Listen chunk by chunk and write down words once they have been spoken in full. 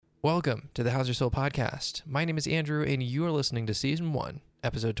Welcome to the How's Your Soul podcast. My name is Andrew, and you are listening to Season 1,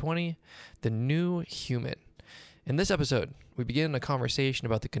 Episode 20, The New Human. In this episode, we begin a conversation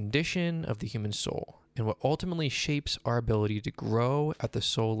about the condition of the human soul and what ultimately shapes our ability to grow at the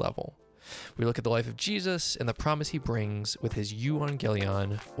soul level. We look at the life of Jesus and the promise he brings with his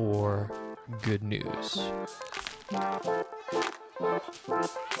euangelion, or good news.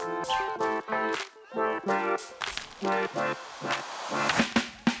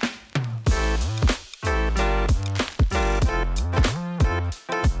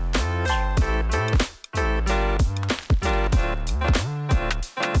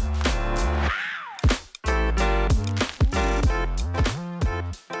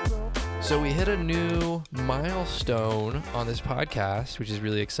 So we hit a new milestone on this podcast, which is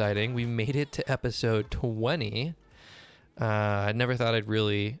really exciting. We made it to episode 20. I never thought I'd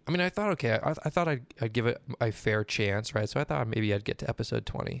really... I thought, okay, I thought I'd give it a fair chance, right? So I thought maybe I'd get to episode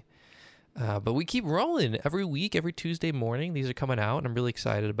 20. But we keep rolling every week, every Tuesday morning. These are coming out, and I'm really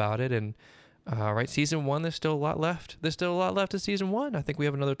excited about it. And right, season 1, there's still a lot left. There's still a lot left of season 1. I think we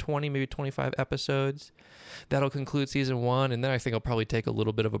have another 20, maybe 25 episodes. That'll conclude season 1, and then I think I'll probably take a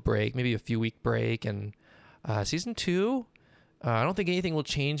little bit of a break, maybe a few week break. And season 2, I don't think anything will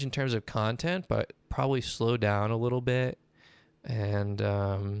change in terms of content, but probably slow down a little bit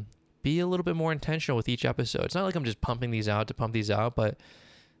and be a little bit more intentional with each episode. It's not like I'm just pumping these out to pump these out, but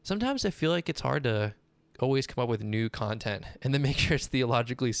sometimes I feel like it's hard to always come up with new content and then make sure it's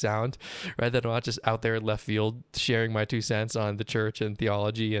theologically sound, right? That I'm not just out there in left field sharing my 2 cents on the church and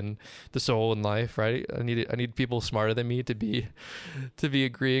theology and the soul and life, right? I need people smarter than me to be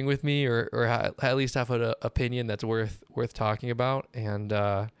agreeing with me or at least have an opinion that's worth talking about. And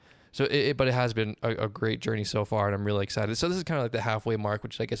but it has been a great journey so far, and I'm really excited. So this is kind of like the halfway mark,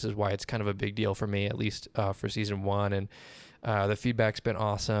 which I guess is why it's kind of a big deal for me, at least for season 1. And the feedback's been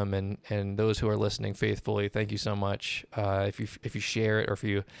awesome, and those who are listening faithfully, thank you so much. If you share it, or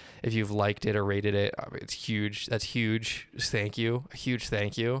if you've liked it or rated it, it's huge. That's huge. Thank you. A huge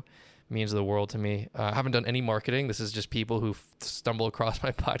thank you. It means the world to me. I haven't done any marketing. This is just people who stumble across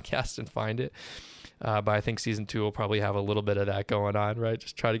my podcast and find it. But I think season 2 will probably have a little bit of that going on, right?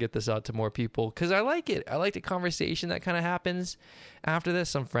 Just try to get this out to more people because I like it. I like the conversation that kind of happens after this.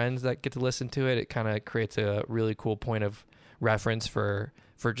 Some friends that get to listen to it. It kind of creates a really cool point of reference for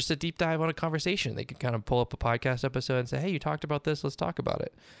just a deep dive on a conversation. They can kind of pull up a podcast episode and say, hey, you talked about this, let's talk about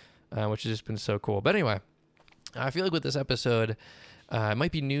it, which has just been so cool. But anyway, I feel like with this episode, it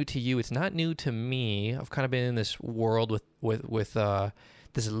might be new to you. It's not new to me. I've kind of been in this world with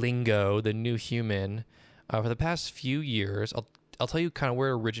this lingo, the new human, for the past few years. I'll tell you kind of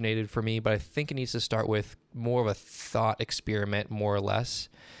where it originated for me, but I think it needs to start with more of a thought experiment, more or less.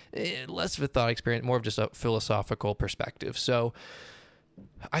 Less of a thought experiment, more of just a philosophical perspective. So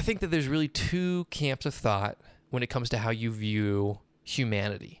I think that there's really 2 camps of thought when it comes to how you view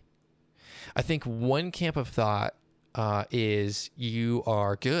humanity. I think one camp of thought is you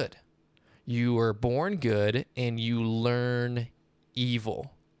are good. You were born good and you learn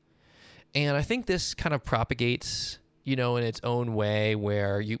evil. And I think this kind of propagates, in its own way,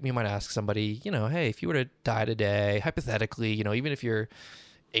 where you might ask somebody, hey, if you were to die today, hypothetically, even if you're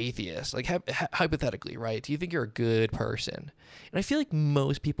atheist, like hypothetically, right? Do you think you're a good person? And I feel like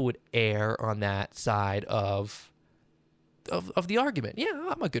most people would err on that side of the argument. Yeah,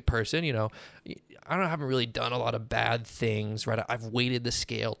 I'm a good person. I haven't really done a lot of bad things, right? I've weighted the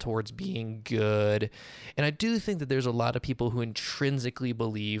scale towards being good. And I do think that there's a lot of people who intrinsically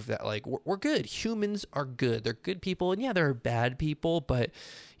believe that, like, we're good. Humans are good. They're good people. And yeah, there are bad people, but,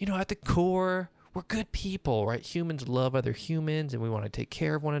 at the core, we're good people, right? Humans love other humans, and we want to take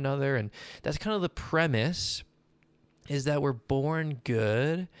care of one another. And that's kind of the premise, is that we're born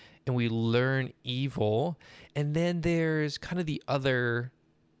good and we learn evil. And then there's kind of the other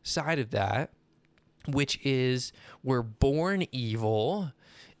side of that, which is we're born evil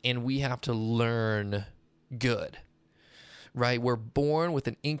and we have to learn good, right? We're born with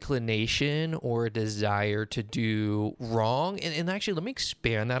an inclination or a desire to do wrong. And actually, let me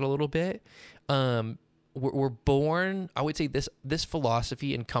expand that a little bit. We're born, I would say this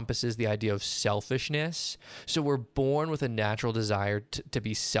philosophy encompasses the idea of selfishness. So we're born with a natural desire to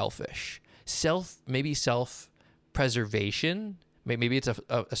be selfish. Maybe self-preservation. Maybe it's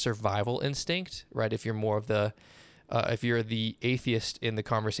a survival instinct, right? If you're more of if you're the atheist in the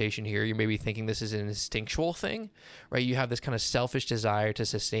conversation here, you may be thinking this is an instinctual thing, right? You have this kind of selfish desire to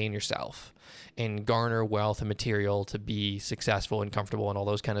sustain yourself and garner wealth and material to be successful and comfortable and all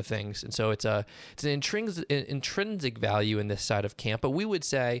those kind of things. And so it's an intrinsic value in this side of camp. But we would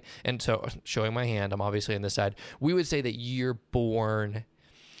say, and so showing my hand, I'm obviously on this side, we would say that you're born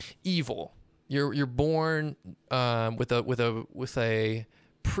evil. You're born with a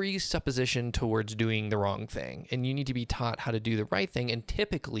presupposition towards doing the wrong thing, and you need to be taught how to do the right thing. And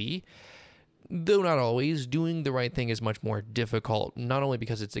typically, though not always, doing the right thing is much more difficult, not only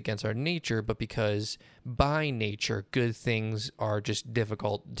because it's against our nature, but because by nature, good things are just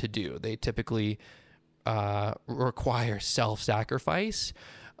difficult to do. They typically require self-sacrifice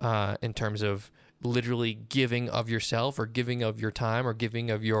in terms of literally giving of yourself, or giving of your time, or giving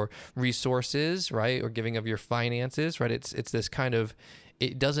of your resources, right? Or giving of your finances, right? It's this kind of,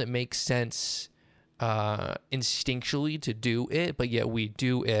 it doesn't make sense instinctually to do it, but yet we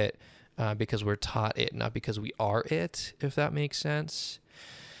do it because we're taught it, not because we are it, if that makes sense.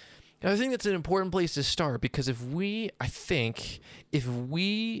 And I think that's an important place to start, because if we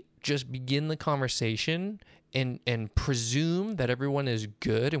just begin the conversation and presume that everyone is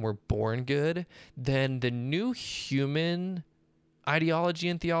good and we're born good, then the new human ideology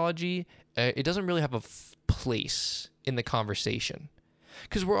and theology, it doesn't really have a place in the conversation,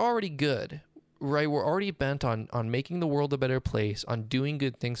 because we're already good, right? We're already bent on making the world a better place, on doing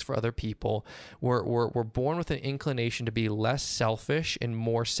good things for other people. We're born with an inclination to be less selfish and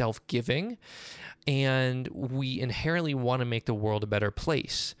more self-giving, and we inherently want to make the world a better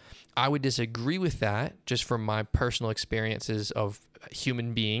place. I would disagree with that, just from my personal experiences of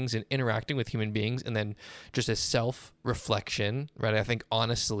human beings and interacting with human beings, and then just a self-reflection, right? I think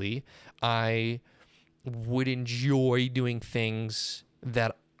honestly, I would enjoy doing things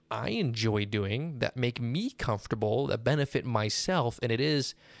that I enjoy doing, that make me comfortable, that benefit myself, and it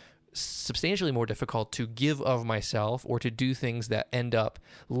is substantially more difficult to give of myself or to do things that end up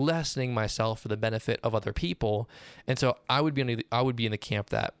lessening myself for the benefit of other people. And so I would be in the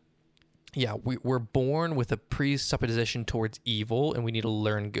camp that, yeah, we're born with a presupposition towards evil, and we need to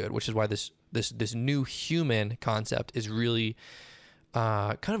learn good, which is why this new human concept is really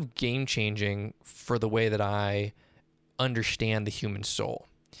kind of game changing for the way that I understand the human soul.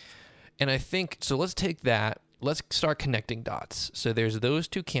 And I think, so let's take that, let's start connecting dots. So there's those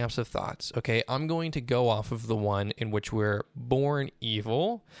two camps of thoughts. Okay, I'm going to go off of the one in which we're born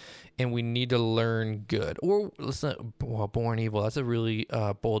evil and we need to learn good. Or let's not, well, born evil, that's a really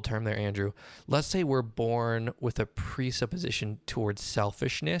bold term there, Andrew. Let's say we're born with a presupposition towards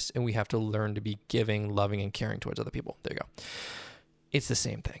selfishness and we have to learn to be giving, loving, and caring towards other people. There you go. It's the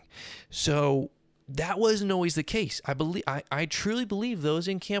same thing. So that wasn't always the case. I truly believe those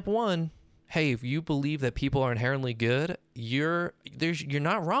in camp one, hey, if you believe that people are inherently good, you're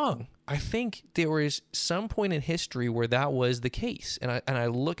not wrong. I think there was some point in history where that was the case. And I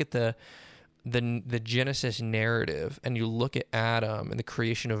look at the Genesis narrative, and you look at Adam and the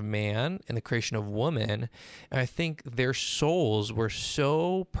creation of man and the creation of woman, and I think their souls were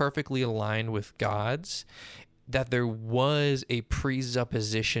so perfectly aligned with God's that there was a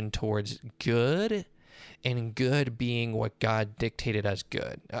presupposition towards good, and good being what God dictated as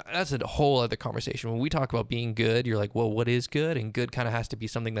good. That's a whole other conversation. When we talk about being good, you're like, well, what is good? And good kind of has to be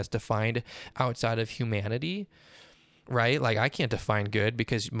something that's defined outside of humanity, right? Like, I can't define good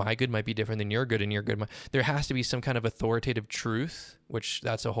because my good might be different than your good, and your good there has to be some kind of authoritative truth, which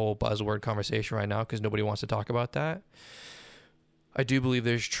that's a whole buzzword conversation right now because nobody wants to talk about that. I do believe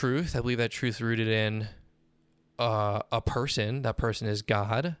there's truth. I believe that truth rooted in a person. That person is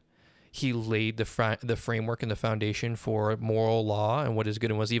God. He laid the framework and the foundation for moral law and what is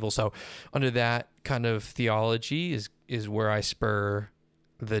good and what's evil. So under that kind of theology is where I spur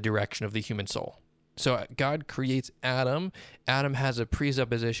the direction of the human soul. So God creates Adam. Adam has a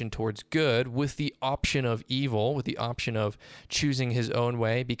presupposition towards good with the option of evil, with the option of choosing his own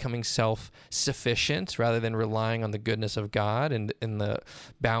way, becoming self-sufficient rather than relying on the goodness of God and the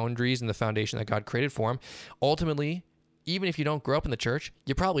boundaries and the foundation that God created for him. Ultimately, even if you don't grow up in the church,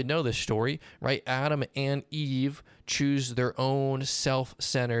 you probably know this story, right? Adam and Eve choose their own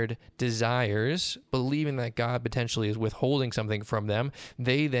self-centered desires, believing that God potentially is withholding something from them.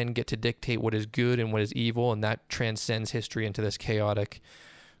 They then get to dictate what is good and what is evil, and that transcends history into this chaotic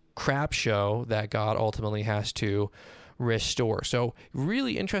crap show that God ultimately has to restore. So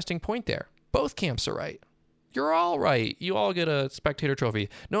really interesting point there. Both camps are right. You're all right. You all get a spectator trophy.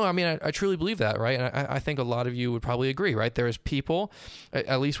 No, I mean, I truly believe that, right? And I think a lot of you would probably agree, right? There's people,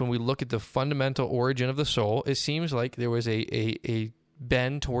 at least when we look at the fundamental origin of the soul, it seems like there was a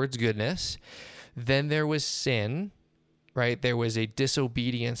bend towards goodness. Then there was sin, right? There was a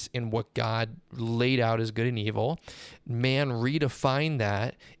disobedience in what God laid out as good and evil. Man redefined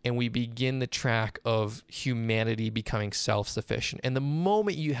that, and we begin the track of humanity becoming self-sufficient. And the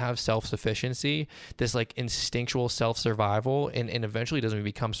moment you have self-sufficiency, this like instinctual self-survival, and eventually it doesn't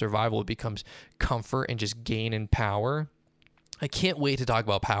become survival, it becomes comfort and just gain in power. I can't wait to talk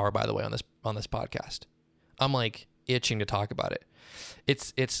about power, by the way, on this podcast. I'm like itching to talk about it.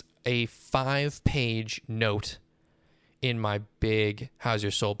 It's a 5-page note in my big How's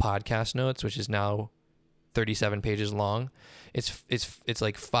Your Soul podcast notes, which is now 37 pages long. It's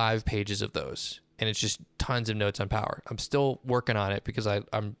like 5 pages of those, and it's just tons of notes on power. I'm still working on it because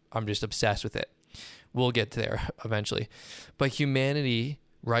I'm just obsessed with it. We'll get there eventually. But humanity,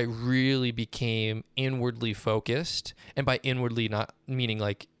 right, really became inwardly focused, and by inwardly not meaning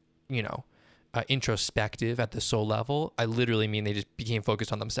like, introspective at the soul level. I literally mean they just became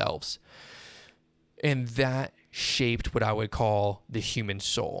focused on themselves. And that shaped what I would call the human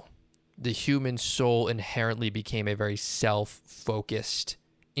soul. The human soul inherently became a very self-focused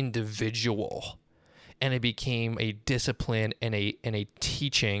individual. And it became a discipline and a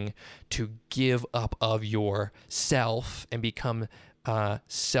teaching to give up of yourself and become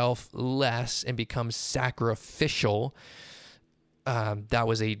selfless and become sacrificial. That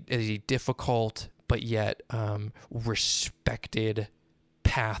was a difficult but yet respected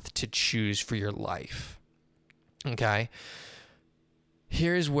path to choose for your life. Okay?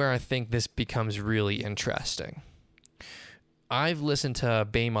 Here's where I think this becomes really interesting. I've listened to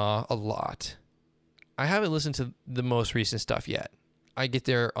Bema a lot. I haven't listened to the most recent stuff yet. I get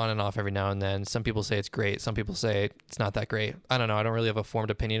there on and off every now and then. Some people say it's great. Some people say it's not that great. I don't know. I don't really have a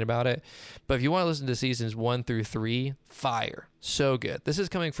formed opinion about it. But if you want to listen to seasons 1 through 3, fire. So good. This is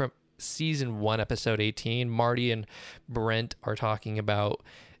coming from season 1, episode 18. Marty and Brent are talking about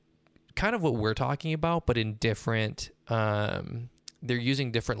kind of what we're talking about, but in different, they're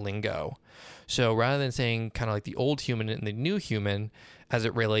using different lingo. So rather than saying kind of like the old human and the new human as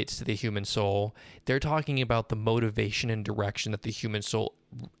it relates to the human soul, they're talking about the motivation and direction that the human soul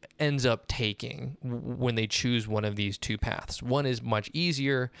ends up taking when they choose one of these two paths. One is much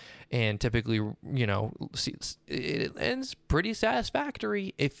easier and typically, it ends pretty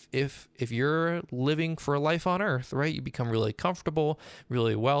satisfactory if you're living for a life on earth, right? You become really comfortable,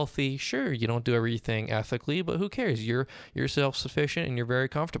 really wealthy. Sure, you don't do everything ethically, but who cares? You're self-sufficient and you're very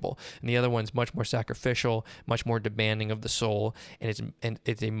comfortable. And the other one's much more sacrificial, much more demanding of the soul, and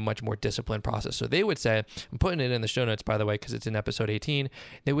it's a much more disciplined process. So they would say, I'm putting it in the show notes, by the way, because it's in episode 18,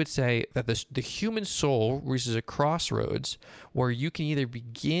 they would say that the human soul reaches a crossroads where you can either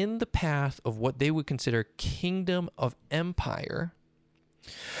begin the path of what they would consider kingdom of empire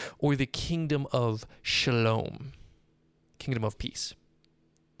or the kingdom of shalom, kingdom of peace.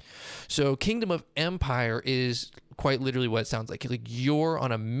 So kingdom of empire is quite literally what it sounds like. Like you're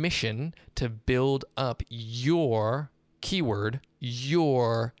on a mission to build up your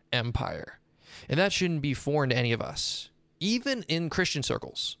empire. And that shouldn't be foreign to any of us, even in Christian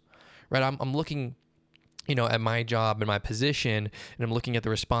circles, right? I'm looking, at my job and my position, and I'm looking at the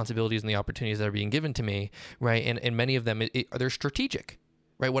responsibilities and the opportunities that are being given to me, right? And many of them, they're strategic,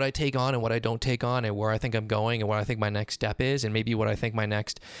 right? What I take on and what I don't take on, and where I think I'm going and what I think my next step is, and maybe what I think my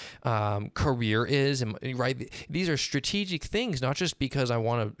next career is, and right? These are strategic things, not just because I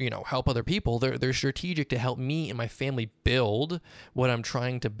want to, help other people. They're strategic to help me and my family build what I'm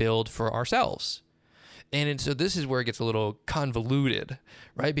trying to build for ourselves. And so this is where it gets a little convoluted,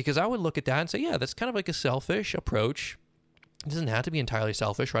 right? Because I would look at that and say, yeah, that's kind of like a selfish approach. It doesn't have to be entirely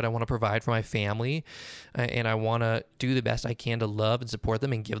selfish, right? I want to provide for my family, and I want to do the best I can to love and support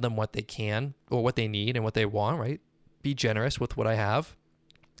them and give them what they can or what they need and what they want, right? Be generous with what I have.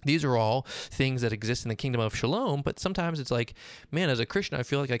 These are all things that exist in the kingdom of shalom, but sometimes it's like, man, as a Christian, I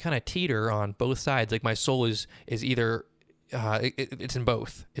feel like I kind of teeter on both sides. Like my soul is either... it's in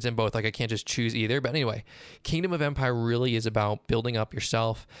both. It's in both. Like I can't just choose either. But anyway, kingdom of empire really is about building up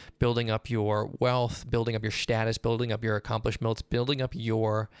yourself, building up your wealth, building up your status, building up your accomplishments, building up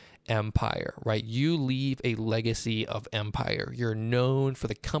your empire, right? You leave a legacy of empire. You're known for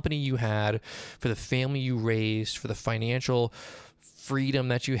the company you had, for the family you raised, for the financial freedom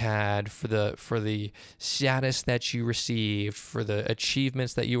that you had, for the status that you received, for the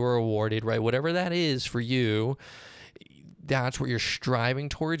achievements that you were awarded, right? Whatever that is for you, that's what you're striving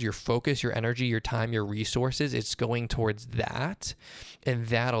towards, your focus, your energy, your time, your resources. It's going towards that. And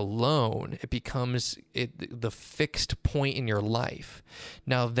that alone, it becomes the fixed point in your life.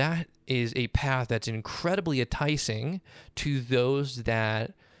 Now, that is a path that's incredibly enticing to those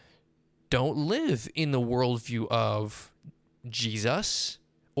that don't live in the worldview of Jesus,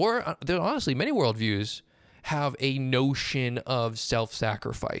 or there are honestly many worldviews have a notion of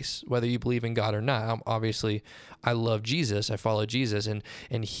self-sacrifice, whether you believe in God or not. Obviously, I love Jesus. I follow Jesus, and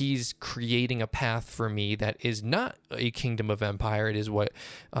he's creating a path for me that is not a kingdom of empire. It is what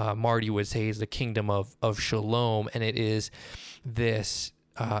Marty would say is the kingdom of shalom, and it is this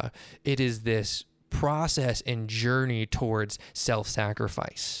process and journey towards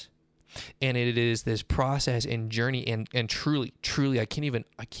self-sacrifice. And it is this process and journey, and truly, I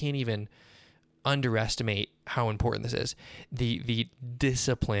can't even underestimate how important this is. The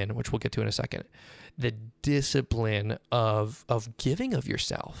discipline, which we'll get to in a second, the discipline of giving of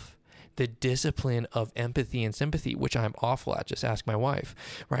yourself, the discipline of empathy and sympathy, which I'm awful at. Just ask my wife,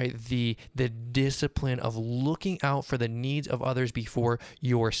 right? The discipline of looking out for the needs of others before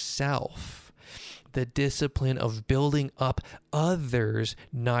yourself. The discipline of building up others,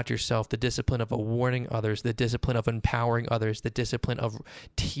 not yourself. The discipline of awarding others. The discipline of empowering others. The discipline of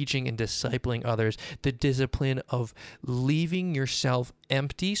teaching and discipling others. The discipline of leaving yourself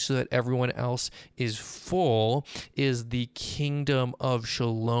empty so that everyone else is full is the kingdom of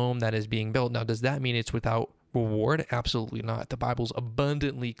shalom that is being built. Now, does that mean it's without reward? Absolutely not. The Bible's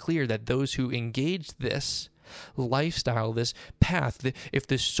abundantly clear that those who engage this lifestyle, this path, if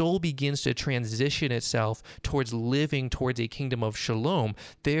the soul begins to transition itself towards living towards a kingdom of shalom,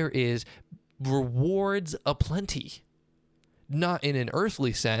 there is rewards aplenty. Not in an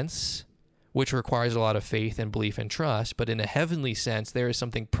earthly sense, which requires a lot of faith and belief and trust, but in a heavenly sense, there is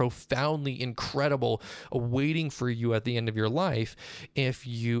something profoundly incredible awaiting for you at the end of your life if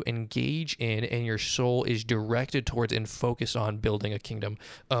you engage in and your soul is directed towards and focused on building a kingdom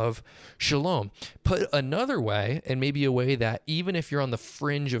of shalom. Put another way, and maybe a way that even if you're on the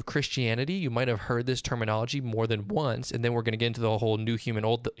fringe of Christianity, you might have heard this terminology more than once, and then we're going to get into the whole new human,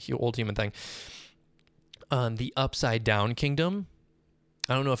 old human thing. The upside down kingdom.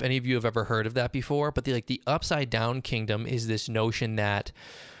 I don't know if any of you have ever heard of that before, but the upside down kingdom is this notion that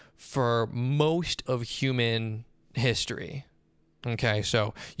for most of human history, okay,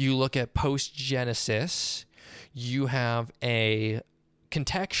 so you look at post-Genesis, you have contextually,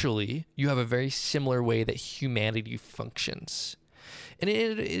 you have a very similar way that humanity functions. And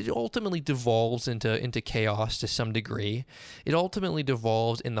it ultimately devolves into chaos to some degree. It ultimately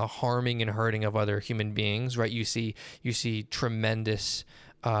devolves in the harming and hurting of other human beings, right? You see tremendous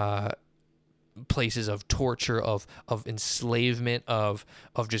places of torture, of enslavement, of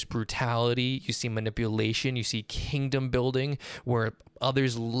just brutality. You see manipulation. You see kingdom building where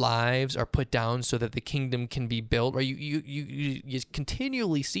others' lives are put down so that the kingdom can be built. Right? You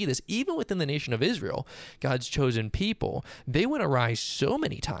continually see this, even within the nation of Israel, God's chosen people. They went awry so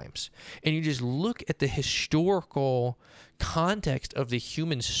many times, and you just look at the historical context of the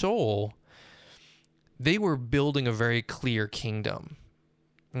human soul. They were building a very clear kingdom.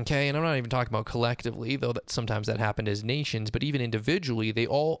 Okay, and I'm not even talking about collectively, though that sometimes that happened as nations, but even individually, they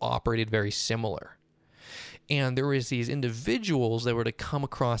all operated very similar. And there was these individuals that were to come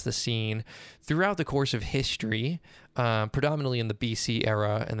across the scene throughout the course of history, predominantly in the BC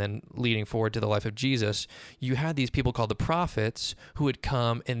era, and then leading forward to the life of Jesus. You had these people called the prophets who would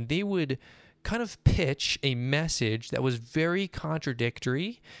come, and they would kind of pitch a message that was very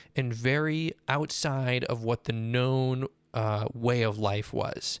contradictory and very outside of what the known way of life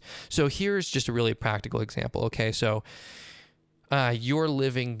was. So here's just a really practical example. Okay, so you're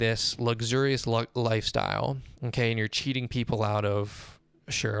living this luxurious lifestyle, okay, and you're cheating people out of,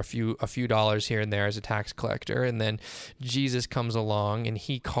 sure, a few dollars here and there as a tax collector, and then Jesus comes along and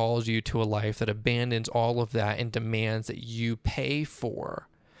he calls you to a life that abandons all of that and demands that you pay for,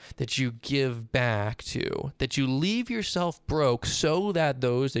 that you give back to, that you leave yourself broke so that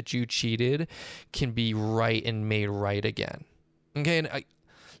those that you cheated can be right and made right again. Okay, and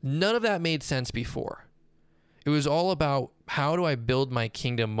none of that made sense before. It was all about how do I build my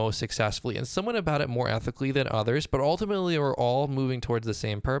kingdom most successfully, and someone about it more ethically than others, but ultimately we're all moving towards the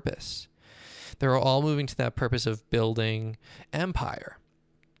same purpose. They're all moving to that purpose of building empire.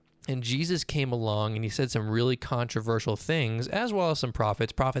 And Jesus came along and he said some really controversial things, as well as some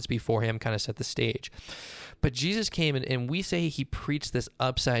prophets. Prophets before him kind of set the stage. But Jesus came and we say he preached this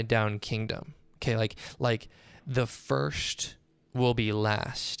upside down kingdom. Okay, like the first will be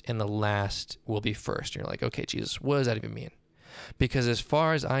last and the last will be first. And you're like, okay, Jesus, what does that even mean? Because as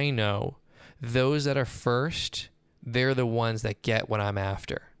far as I know, those that are first, they're the ones that get what I'm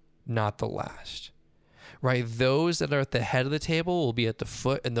after, not the last. Right? Those that are at the head of the table will be at the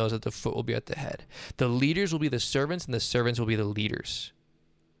foot, and those at the foot will be at the head. The leaders will be the servants, and the servants will be the leaders.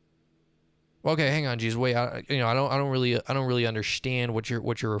 Okay, hang on, Jesus. Wait, I don't really understand what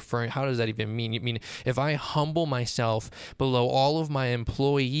you're referring. How does that even mean? You mean if I humble myself below all of my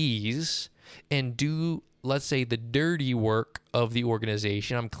employees and do let's say the dirty work of the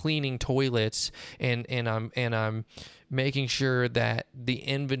organization. I'm cleaning toilets and I'm making sure that the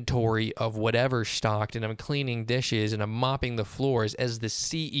inventory of whatever's stocked, and I'm cleaning dishes and I'm mopping the floors. As the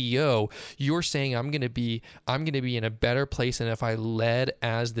CEO, you're saying I'm going to be in a better place than if I led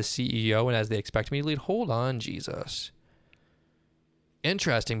as the CEO and as they expect me to lead. Hold on, Jesus.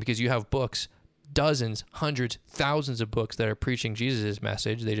 Interesting, because you have books, dozens, hundreds, thousands of books that are preaching Jesus'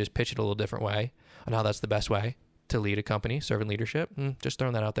 message. They just pitch it a little different way on how that's the best way to lead a company, servant leadership. Just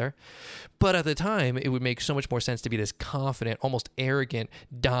throwing that out there. But at the time, it would make so much more sense to be this confident, almost arrogant,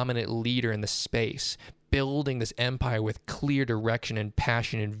 dominant leader in the space, building this empire with clear direction and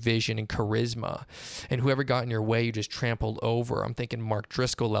passion and vision and charisma. And whoever got in your way, you just trampled over. I'm thinking Mark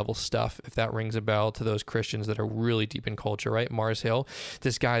Driscoll level stuff, if that rings a bell to those Christians that are really deep in culture, right? Mars Hill.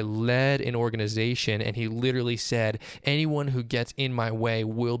 This guy led an organization, and he literally said, anyone who gets in my way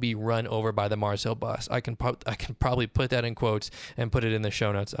will be run over by the Mars Hill bus. I can probably put that in quotes and put it in the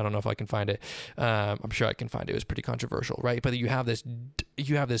show notes. I don't know if I can find it. I'm sure I can find it. It was pretty controversial, right? But you have this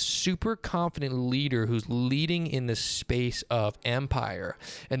super confident leader who's leading in the space of empire,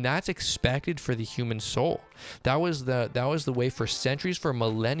 and that's expected for the human soul. That was the way for centuries, for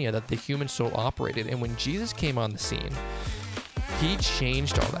millennia, that the human soul operated. And when Jesus came on the scene, he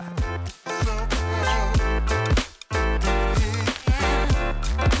changed all that.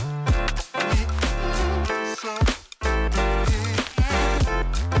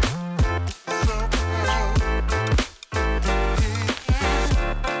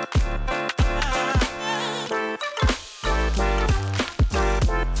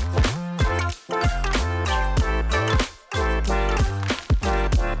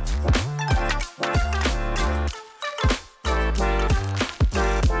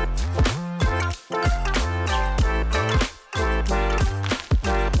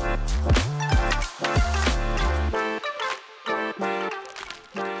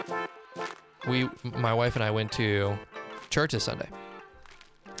 My wife and I went to church this Sunday,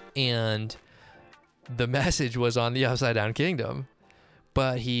 and the message was on the upside down kingdom,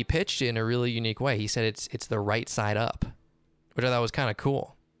 but he pitched it in a really unique way. He said it's the right side up, which I thought was kind of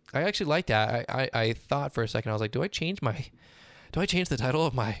cool. I actually liked that. I thought for a second, I was like, do I change the title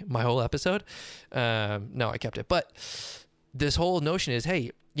of my whole episode? No, I kept it. But this whole notion is,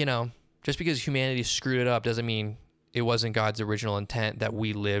 hey, just because humanity screwed it up doesn't mean it wasn't God's original intent that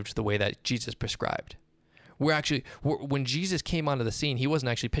we lived the way that Jesus prescribed. When Jesus came onto the scene, he wasn't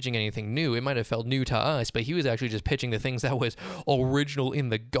actually pitching anything new. It might have felt new to us, but he was actually just pitching the things that was original in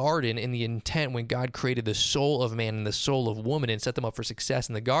the garden, in the intent when God created the soul of man and the soul of woman and set them up for success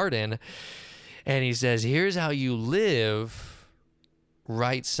in the garden. And he says, here's how you live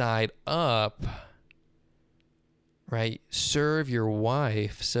right side up, right? Serve your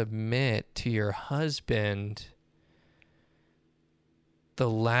wife, submit to your husband. The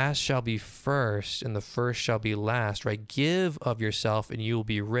last shall be first, and the first shall be last, right? Give of yourself, and you will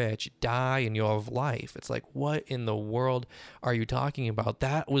be rich. Die, and you'll have life. It's like, what in the world are you talking about?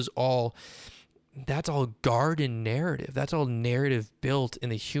 That's all garden narrative. That's all narrative built in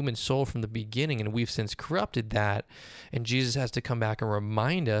the human soul from the beginning, and we've since corrupted that. And Jesus has to come back and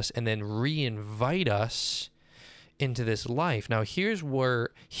remind us, and then re-invite us into this life. Now, here's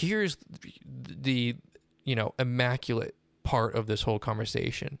the immaculate part of this whole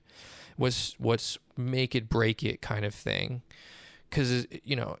conversation was what's make it break it kind of thing. Because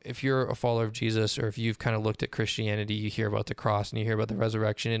if you're a follower of Jesus, or if you've kind of looked at Christianity, you hear about the cross and you hear about the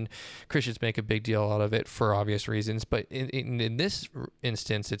resurrection, and Christians make a big deal out of it for obvious reasons, but in this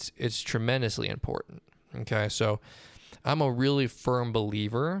instance it's tremendously important. Okay, so I'm a really firm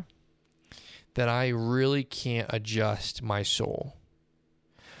believer that I really can't adjust my soul,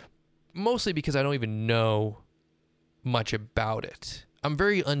 mostly because I don't even know much about it. I'm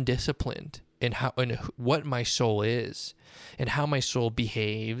very undisciplined in what my soul is, and how my soul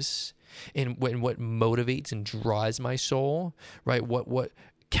behaves, and what motivates and draws my soul, right? What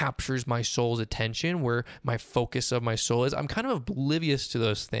captures my soul's attention, where my focus of my soul is. I'm kind of oblivious to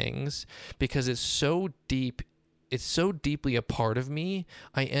those things because it's so deep, it's so deeply a part of me.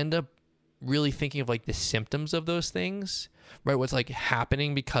 I end up really thinking of like the symptoms of those things, right? What's like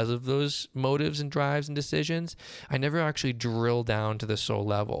happening because of those motives and drives and decisions. I never actually drill down to the soul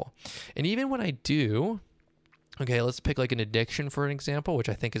level. And even when I do, okay, let's pick like an addiction for an example, which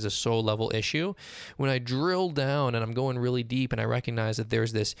I think is a soul level issue. When I drill down and I'm going really deep and I recognize that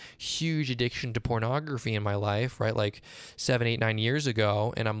there's this huge addiction to pornography in my life, right? Like 7, 8, 9 years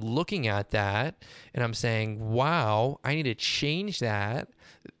ago. And I'm looking at that and I'm saying, wow, I need to change that.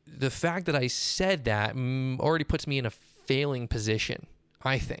 The fact that I said that already puts me in a failing position,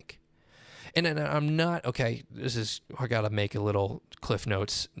 I think. And I'm not, okay, I got to make a little Cliff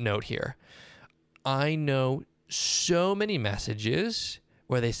Notes note here. I know so many messages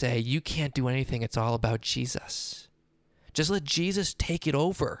where they say, you can't do anything. It's all about Jesus. Just let Jesus take it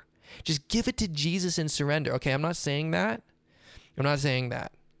over. Just give it to Jesus and surrender. Okay, I'm not saying that.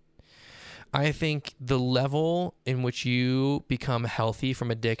 I think the level in which you become healthy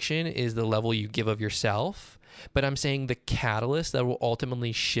from addiction is the level you give of yourself. But I'm saying the catalyst that will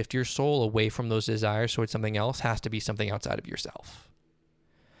ultimately shift your soul away from those desires towards something else has to be something outside of yourself.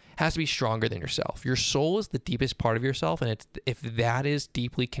 Has to be stronger than yourself. Your soul is the deepest part of yourself, and if that is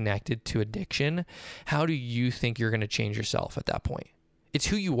deeply connected to addiction, how do you think you're going to change yourself at that point? It's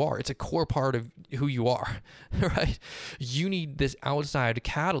who you are. It's a core part of who you are, right? You need this outside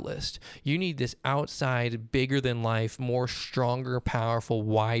catalyst. You need this outside, bigger than life, more stronger, powerful,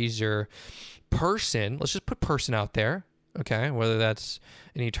 wiser person. Let's just put person out there, okay? Whether that's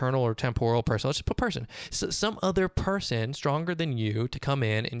an eternal or temporal person, let's just put person. So some other person stronger than you to come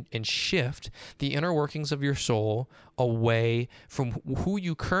in and shift the inner workings of your soul away from who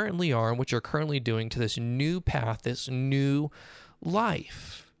you currently are and what you're currently doing to this new path, this new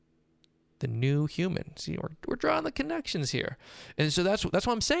life, the new human. See, we're drawing the connections here. And so that's what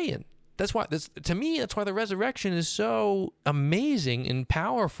I'm saying. To me, that's why the resurrection is so amazing and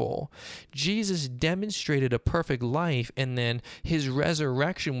powerful. Jesus demonstrated a perfect life, and then his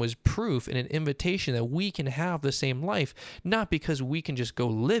resurrection was proof and an invitation that we can have the same life, not because we can just go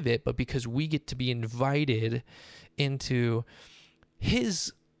live it, but because we get to be invited into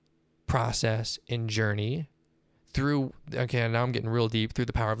his process and journey through, okay, now I'm getting real deep, through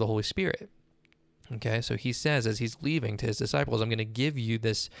the power of the Holy Spirit. Okay, so he says as he's leaving to his disciples, I'm going to give you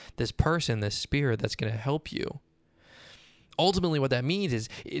this person, this spirit that's going to help you. Ultimately, what that means is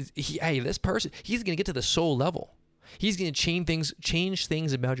this person, he's going to get to the soul level. He's going to change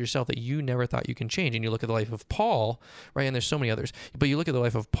things about yourself that you never thought you can change. And you look at the life of Paul, right? And there's so many others. But you look at the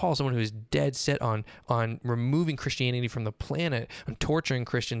life of Paul, someone who is dead set on removing Christianity from the planet, on torturing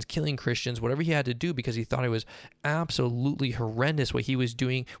Christians, killing Christians, whatever he had to do because he thought it was absolutely horrendous what he was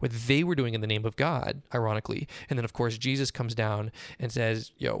doing, what they were doing in the name of God, ironically. And then, of course, Jesus comes down and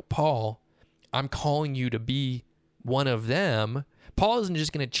says, yo, Paul, I'm calling you to be one of them. Paul isn't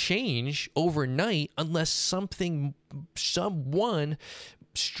just going to change overnight unless someone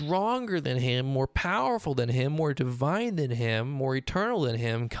stronger than him, more powerful than him, more divine than him, more eternal than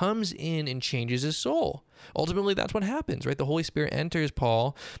him comes in and changes his soul. Ultimately, that's what happens, right? The Holy Spirit enters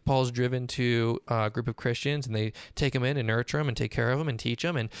Paul. Paul's driven to a group of Christians, and they take him in and nurture him and take care of him and teach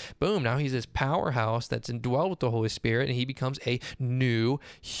him. And boom, now he's this powerhouse that's indwelled with the Holy Spirit, and he becomes a new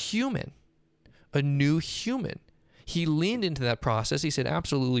human. He leaned into that process. He said,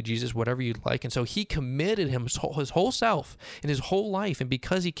 absolutely, Jesus, whatever you'd like. And so he committed his whole self and his whole life. And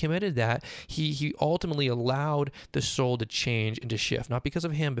because he committed that, he ultimately allowed the soul to change and to shift, not because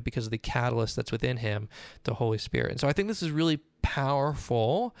of him, but because of the catalyst that's within him, the Holy Spirit. And so I think this is really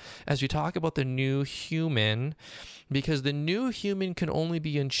powerful as you talk about the new human, because the new human can only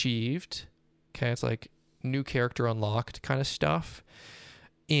be achieved, okay, it's like new character unlocked kind of stuff,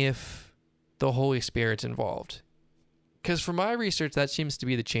 if the Holy Spirit's involved. Because from my research, that seems to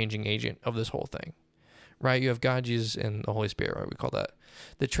be the changing agent of this whole thing, right? You have God, Jesus, and the Holy Spirit, right? We call that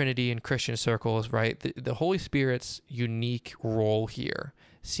the Trinity in Christian circles, right? The Holy Spirit's unique role here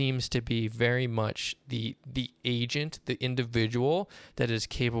seems to be very much the agent, the individual that is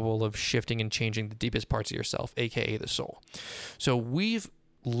capable of shifting and changing the deepest parts of yourself, aka the soul. So we've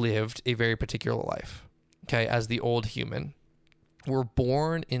lived a very particular life, okay, as the old human. We're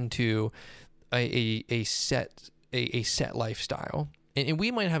born into a set lifestyle, and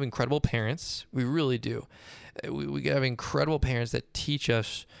we might have incredible parents. We really do. We have incredible parents that teach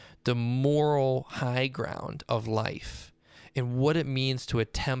us the moral high ground of life and what it means to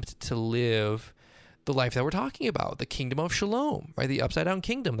attempt to live the life that we're talking about, the kingdom of shalom, right? The upside down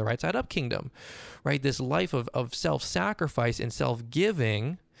kingdom, the right side up kingdom, right? This life of self-sacrifice and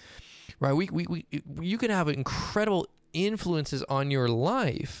self-giving, right? You can have incredible influences on your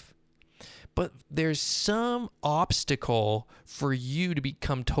life, but there's some obstacle for you to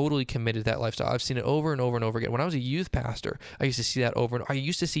become totally committed to that lifestyle. I've seen it over and over and over again. When I was a youth pastor, I used to see that over and over. I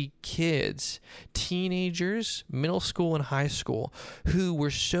used to see kids, teenagers, middle school and high school, who were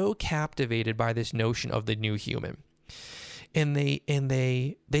so captivated by this notion of the new human. And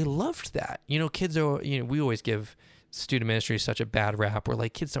they loved that. You know, kids are, we always give student ministry is such a bad rap where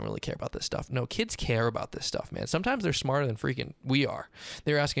like kids don't really care about this stuff. No, kids care about this stuff, man. Sometimes they're smarter than freaking we are.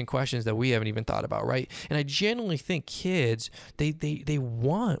 They're asking questions that we haven't even thought about, right? And I genuinely think kids, they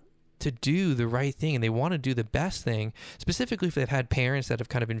want to do the right thing and they want to do the best thing, specifically if they've had parents that have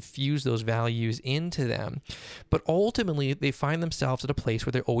kind of infused those values into them. But ultimately, they find themselves at a place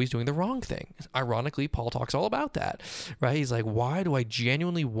where they're always doing the wrong thing. Ironically, Paul talks all about that, right? He's like, why do I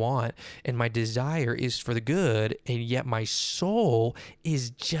genuinely want, and my desire is for the good, and yet my soul is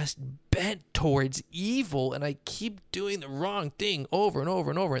just bent towards evil, and I keep doing the wrong thing over and over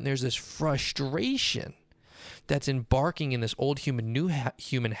and over, and there's this frustration that's embarking in this old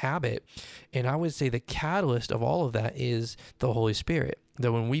human habit. And I would say the catalyst of all of that is the Holy Spirit.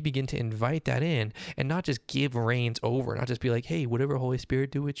 That when we begin to invite that in and not just give reins over, not just be like, hey, whatever, Holy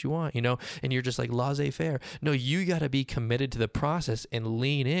Spirit, do what you want, and you're just like laissez-faire. No, you got to be committed to the process and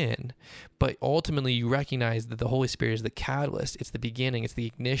lean in. But ultimately, you recognize that the Holy Spirit is the catalyst. It's the beginning. It's the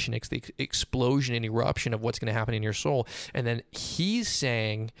ignition. It's the explosion and eruption of what's going to happen in your soul. And then he's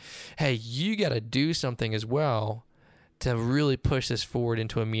saying, hey, you got to do something as well to really push this forward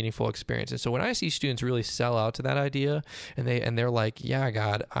into a meaningful experience. And so when I see students really sell out to that idea, and they're like, yeah,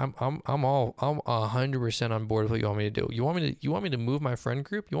 God, I'm 100% on board with what you want me to do. You want me to move my friend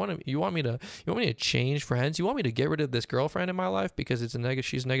group? You want me to change friends? You want me to get rid of this girlfriend in my life because she's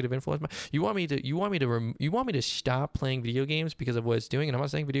a negative influence? You want me to stop playing video games because of what it's doing? And I'm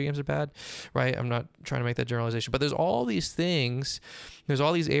not saying video games are bad, right? I'm not trying to make that generalization, but there's all these things. There's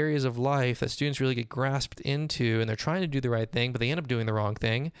all these areas of life that students really get grasped into, and they're trying to do the right thing, but they end up doing the wrong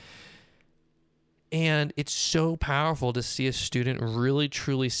thing. And it's so powerful to see a student really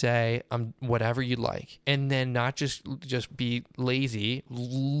truly say, whatever you'd like, and then not just be lazy,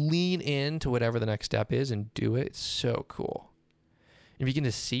 lean into whatever the next step is and do it. It's so cool. And you begin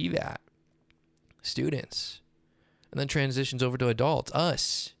to see that. Students. And then transitions over to adults.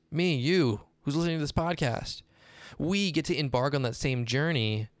 Us, me, you, who's listening to this podcast. We get to embark on that same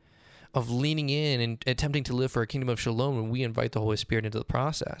journey of leaning in and attempting to live for a kingdom of shalom when we invite the Holy Spirit into the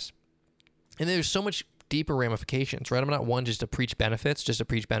process. And there's so much deeper ramifications, right? I'm not one just to preach benefits,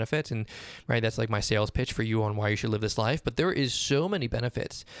 and right, that's like my sales pitch for you on why you should live this life. But there is so many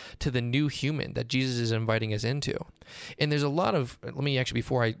benefits to the new human that Jesus is inviting us into. And there's a lot of,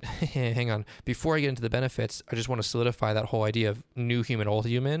 before I get into the benefits, I just want to solidify that whole idea of new human, old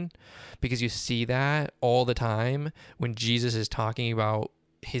human, because you see that all the time when Jesus is talking about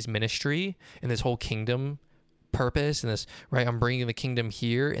his ministry and this whole kingdom purpose and this, right, I'm bringing the kingdom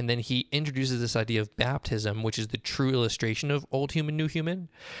here. And then he introduces this idea of baptism, which is the true illustration of old human, new human,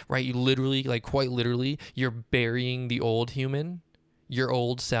 right? You literally, like quite literally, you're burying the old human, your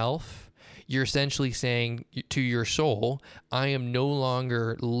old self. You're essentially saying to your soul, I am no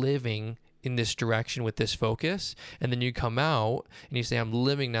longer living in this direction with this focus. And then you come out and you say, I'm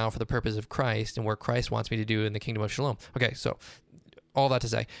living now for the purpose of Christ and where Christ wants me to do in the kingdom of shalom. Okay, so all that to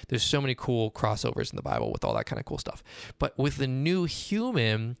say, there's so many cool crossovers in the Bible with all that kind of cool stuff. But with the new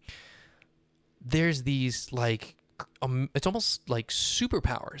human, there's these it's almost like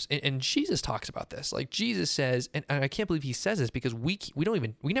superpowers. And Jesus talks about this. Like Jesus says, and I can't believe he says this because we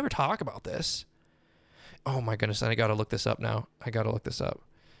never talk about this. Oh my goodness, I got to look this up now.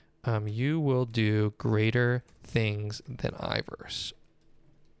 You will do greater things than I verse.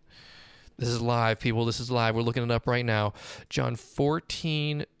 This is live, people. This is live. We're looking it up right now. John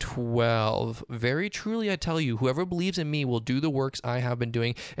 14:12. Very truly I tell you, whoever believes in me will do the works I have been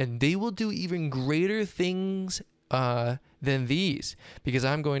doing, and they will do even greater things than these, because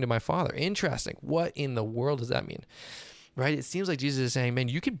I'm going to my Father. Interesting. What in the world does that mean? Right? It seems like Jesus is saying, man,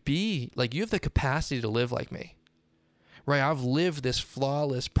 you could be like, you have the capacity to live like me. Right, I've lived this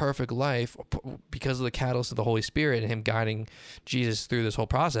flawless, perfect life because of the catalyst of the Holy Spirit and him guiding Jesus through this whole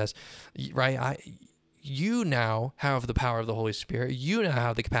process. Right, you now have the power of the Holy Spirit. You now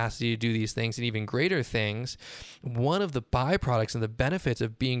have the capacity to do these things and even greater things. One of the byproducts and the benefits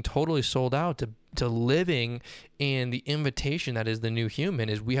of being totally sold out to living in the invitation that is the new human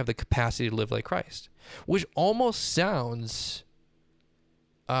is we have the capacity to live like Christ, which almost sounds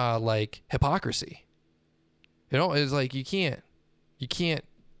like hypocrisy. It's like you can't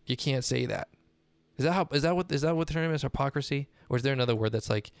say that. Is that what the term is? Hypocrisy? Or is there another word that's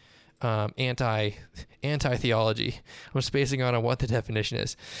like anti-theology? I'm spacing on what the definition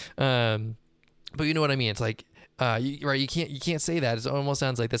is. But you know what I mean? It's like you can't say that. It almost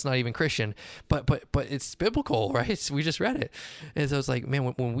sounds like that's not even Christian, but it's biblical, right? We just read it. And so it's like, man,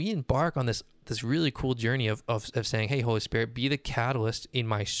 when we embark on this really cool journey of saying, hey, Holy Spirit, be the catalyst in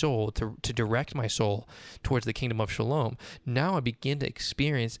my soul to direct my soul towards the kingdom of shalom. Now I begin to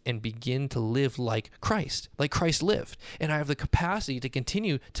experience and begin to live like Christ lived. And I have the capacity to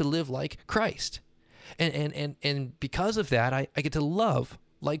continue to live like Christ. And because of that, I get to love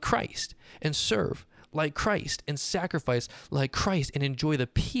like Christ and serve like Christ and sacrifice like Christ and enjoy the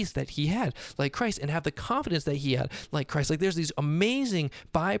peace that he had like Christ and have the confidence that he had like Christ. Like there's these amazing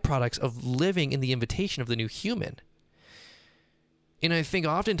byproducts of living in the invitation of the new human. And I think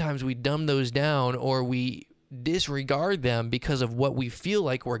oftentimes we dumb those down or we disregard them because of what we feel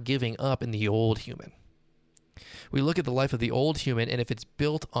like we're giving up in the old human. We look at the life of the old human, and if it's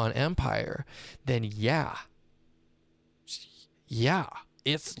built on empire, then yeah,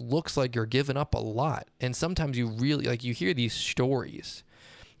 it looks like you're giving up a lot. And sometimes you really, like, you hear these stories.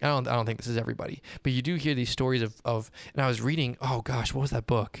 I don't think this is everybody, but you do hear these stories of and I was reading, oh gosh, what was that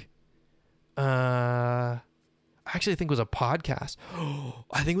book? I actually think it was a podcast.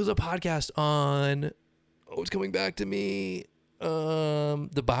 I think it was a podcast on, it's coming back to me.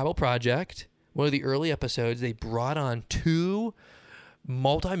 The Bible Project. One of the early episodes, they brought on 2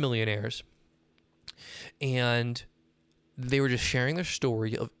 multimillionaires, and they were just sharing their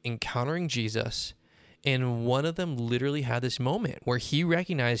story of encountering Jesus. And one of them literally had this moment where he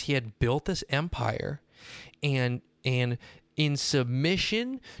recognized he had built this empire, and in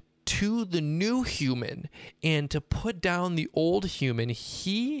submission to the new human and to put down the old human,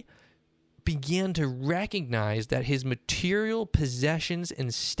 he began to recognize that his material possessions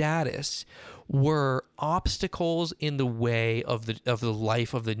and status were obstacles in the way of the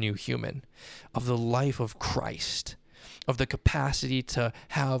life of the new human, of the life of Christ, of the capacity to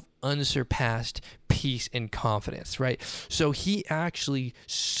have unsurpassed peace and confidence, right? So he actually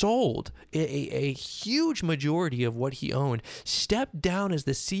sold a huge majority of what he owned, stepped down as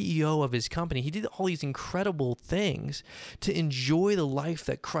the CEO of his company. He did all these incredible things to enjoy the life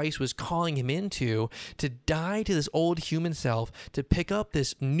that Christ was calling him into, to die to this old human self, to pick up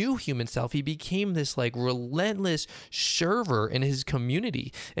this new human self. He became this like relentless server in his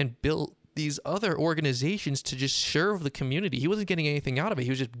community and built these other organizations to just serve the community. He wasn't getting anything out of it. He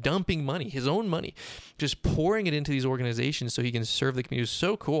was just dumping money, his own money, just pouring it into these organizations so he can serve the community. It was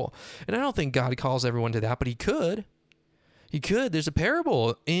so cool. And I don't think God calls everyone to that, but he could. He could. There's a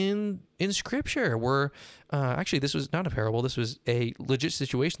parable in Scripture where, actually, this was not a parable. This was a legit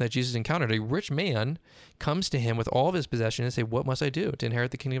situation that Jesus encountered. A rich man comes to him with all of his possessions and say, "What must I do to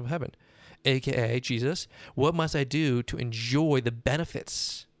inherit the kingdom of heaven?" AKA Jesus, what must I do to enjoy the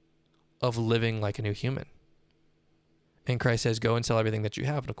benefits of living like a new human? And Christ says, go and sell everything that you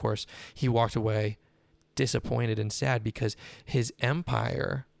have. And of course, he walked away disappointed and sad because his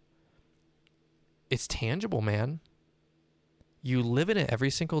empire, it's tangible, man. You live in it every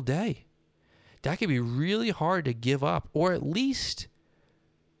single day. That could be really hard to give up, or at least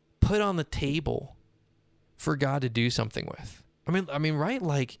put on the table for God to do something with. I mean, right?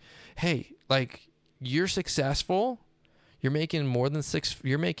 Like, hey, like, you're successful. You're making more than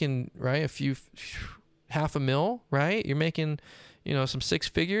you're making, right, $500,000, right? You're making, some 6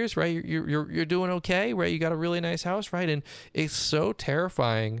 figures, right? You're doing okay, right? You got a really nice house, right? And it's so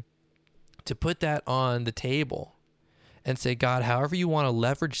terrifying to put that on the table and say, God, however you want to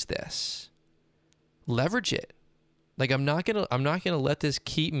leverage this, leverage it. Like, I'm not going to let this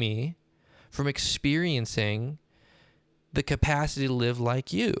keep me from experiencing the capacity to live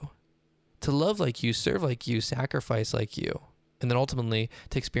like you, to love like you, serve like you, sacrifice like you, and then ultimately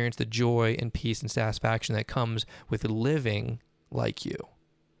to experience the joy and peace and satisfaction that comes with living like you.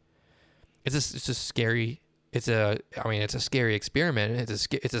 It's a scary experiment.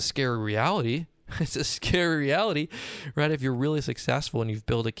 It's a scary reality. It's a scary reality, right? If you're really successful and you've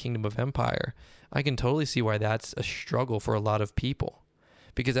built a kingdom of empire, I can totally see why that's a struggle for a lot of people.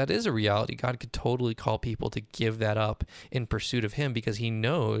 Because that is a reality. God could totally call people to give that up in pursuit of him, because he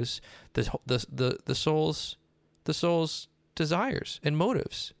knows the soul's desires and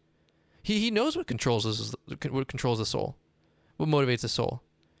motives. He knows what controls the soul, what motivates the soul.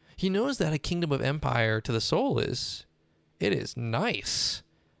 He knows that a kingdom of empire to the soul is nice.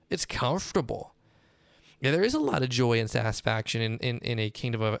 It's comfortable. Yeah, there is a lot of joy and satisfaction in a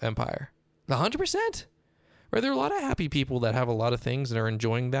kingdom of empire. 100%. Right, there are a lot of happy people that have a lot of things and are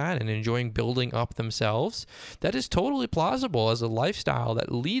enjoying that and enjoying building up themselves. That is totally plausible as a lifestyle that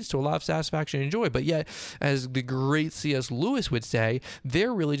leads to a lot of satisfaction and joy. But yet, as the great C.S. Lewis would say,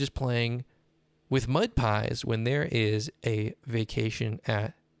 they're really just playing with mud pies when there is a vacation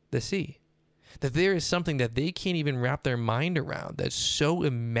at the sea. That there is something that they can't even wrap their mind around that's so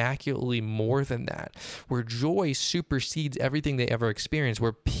immaculately more than that, where joy supersedes everything they ever experienced,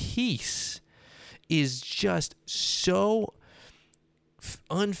 where peace is just so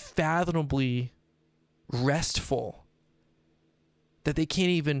unfathomably restful that they can't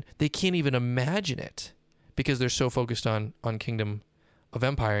even imagine it, because they're so focused on kingdom of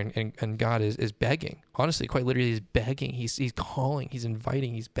empire, and God is begging. Honestly, quite literally, he's begging. He's calling. He's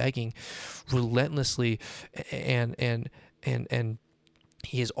inviting. He's begging relentlessly, and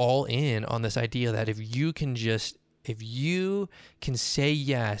he is all in on this idea that if you can say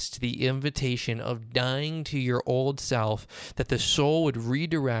yes to the invitation of dying to your old self, that the soul would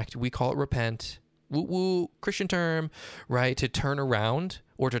redirect. We call it repent. Woo, Christian term, right? To turn around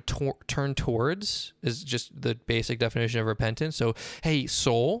or to turn towards is just the basic definition of repentance. So, hey,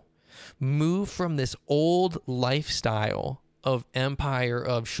 soul, move from this old lifestyle of empire,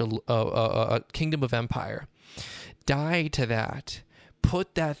 of kingdom of empire. Die to that.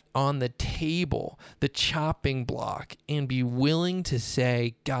 Put that on the table, the chopping block, and be willing to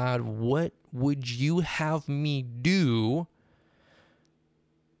say, God, what would you have me do?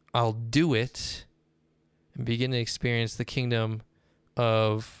 I'll do it. And begin to experience the kingdom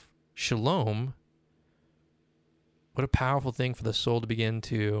of shalom. What a powerful thing for the soul to begin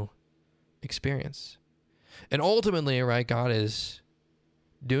to experience. And ultimately, right, God is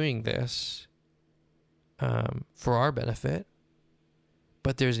doing this for our benefit,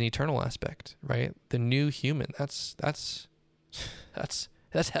 but there's an eternal aspect, right? The new human, that's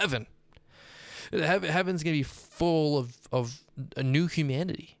heaven. Heaven's going to be full of a new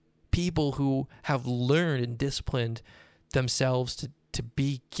humanity. People who have learned and disciplined themselves to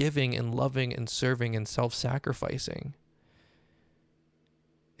be giving and loving and serving and self-sacrificing.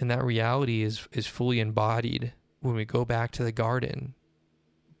 And that reality is fully embodied when we go back to the garden,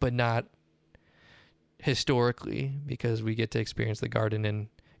 but not historically, because we get to experience the garden in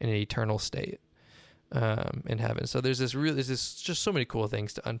an eternal state in heaven. So there's just so many cool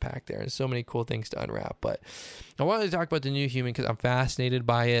things to unpack there and so many cool things to unwrap. But I wanted to talk about the new human because I'm fascinated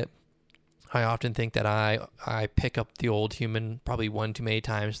by it. I often think that I pick up the old human probably one too many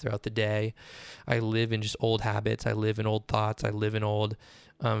times throughout the day. I live in just old habits. I live in old thoughts. I live in old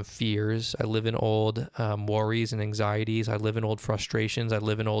fears. I live in old worries and anxieties. I live in old frustrations. I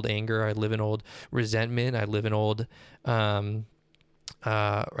live in old anger. I live in old resentment. I live in old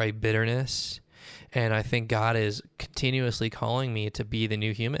bitterness. And I think God is continuously calling me to be the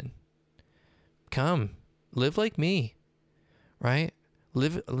new human. Come, live like me, right?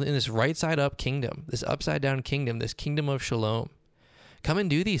 Live in this right side up kingdom, this upside down kingdom, this kingdom of shalom. Come and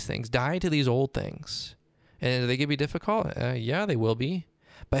do these things. Die to these old things. And are they going to be difficult? Yeah, they will be.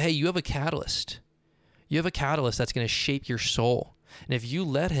 But hey, you have a catalyst. You have a catalyst that's going to shape your soul. And if you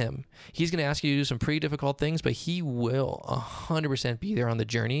let him, he's going to ask you to do some pretty difficult things, but he will 100% be there on the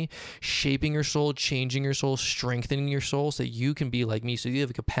journey, shaping your soul, changing your soul, strengthening your soul so that you can be like me, so you have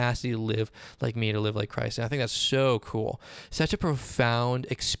a capacity to live like me, to live like Christ. And I think that's so cool. Such a profound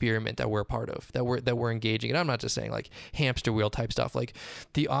experiment that we're a part of, that we're engaging. And I'm not just saying like hamster wheel type stuff. Like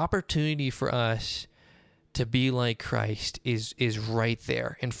the opportunity for us to be like Christ is right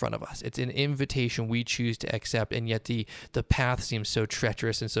there in front of us. It's an invitation we choose to accept, and yet the path seems so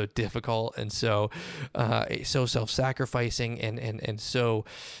treacherous and so difficult and so self-sacrificing and so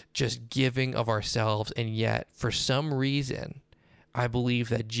just giving of ourselves. And yet, for some reason, I believe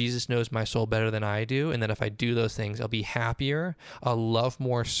that Jesus knows my soul better than I do, and that if I do those things, I'll be happier, I'll love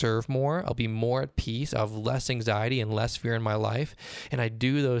more, serve more, I'll be more at peace, I'll have less anxiety and less fear in my life. And I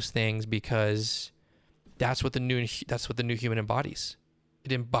do those things because that's what the new human embodies.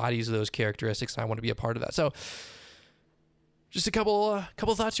 It embodies those characteristics, and I want to be a part of that. So, just a couple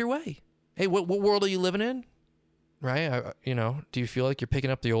thoughts your way. Hey, what world are you living in? Right? Do you feel like you're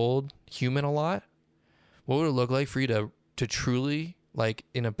picking up the old human a lot? What would it look like for you to truly, like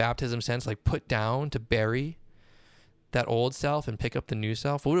in a baptism sense, like put down, to bury that old self and pick up the new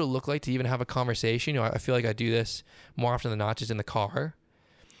self? What would it look like to even have a conversation? I feel like I do this more often than not, just in the car.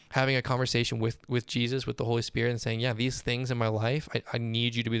 Having a conversation with Jesus, with the Holy Spirit, and saying, yeah, these things in my life, I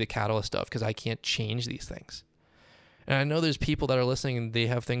need you to be the catalyst of, because I can't change these things. And I know there's people that are listening and they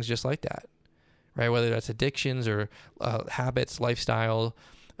have things just like that, right? Whether that's addictions or habits, lifestyle,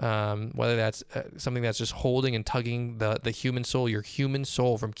 whether that's something that's just holding and tugging the human soul, your human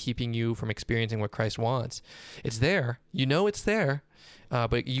soul, from keeping you from experiencing what Christ wants. It's there. It's there,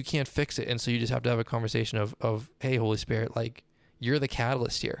 but you can't fix it. And so you just have to have a conversation of hey, Holy Spirit, like, you're the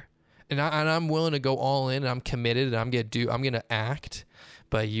catalyst here. And I'm willing to go all in, and I'm committed, and I'm going to act,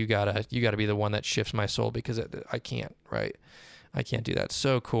 but you gotta be the one that shifts my soul, because I can't, right? I can't do that.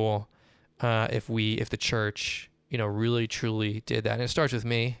 So cool. If the church, really truly did that. And it starts with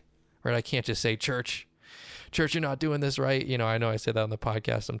me, right? I can't just say, church, you're not doing this right. I know I say that on the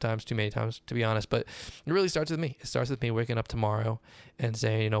podcast sometimes, too many times, to be honest, but it really starts with me. It starts with me waking up tomorrow and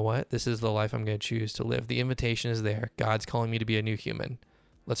saying, you know what? This is the life I'm going to choose to live. The invitation is there. God's calling me to be a new human.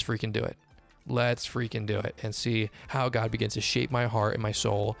 Let's freaking do it. Let's freaking do it and see how God begins to shape my heart and my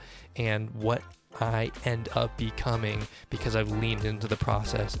soul and what I end up becoming because I've leaned into the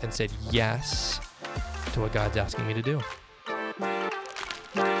process and said yes to what God's asking me to do.